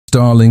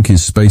Starlink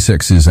is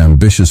SpaceX's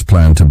ambitious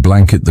plan to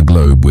blanket the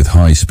globe with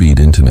high-speed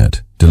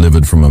internet,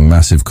 delivered from a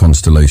massive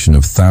constellation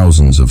of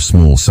thousands of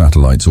small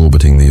satellites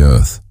orbiting the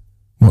Earth.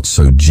 What's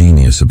so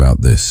genius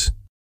about this?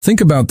 Think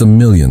about the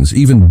millions,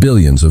 even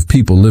billions of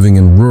people living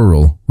in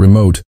rural,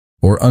 remote,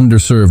 or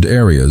underserved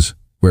areas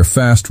where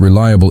fast,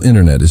 reliable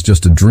internet is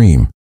just a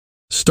dream.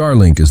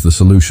 Starlink is the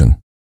solution.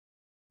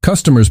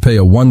 Customers pay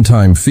a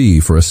one-time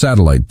fee for a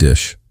satellite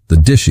dish, the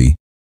Dishy,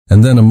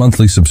 and then a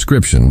monthly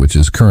subscription, which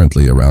is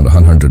currently around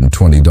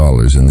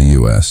 $120 in the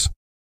US.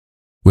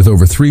 With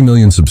over 3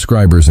 million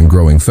subscribers and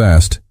growing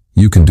fast,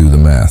 you can do the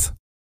math.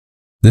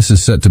 This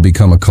is set to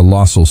become a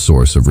colossal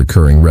source of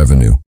recurring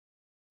revenue.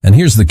 And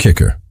here's the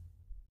kicker.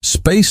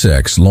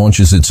 SpaceX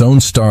launches its own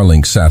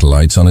Starlink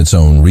satellites on its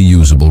own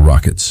reusable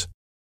rockets.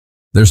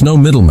 There's no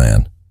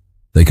middleman.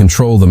 They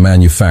control the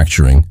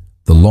manufacturing,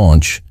 the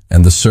launch,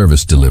 and the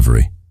service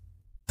delivery.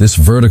 This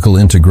vertical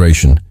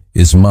integration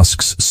is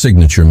Musk's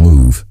signature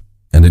move,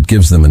 and it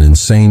gives them an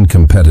insane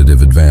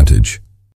competitive advantage.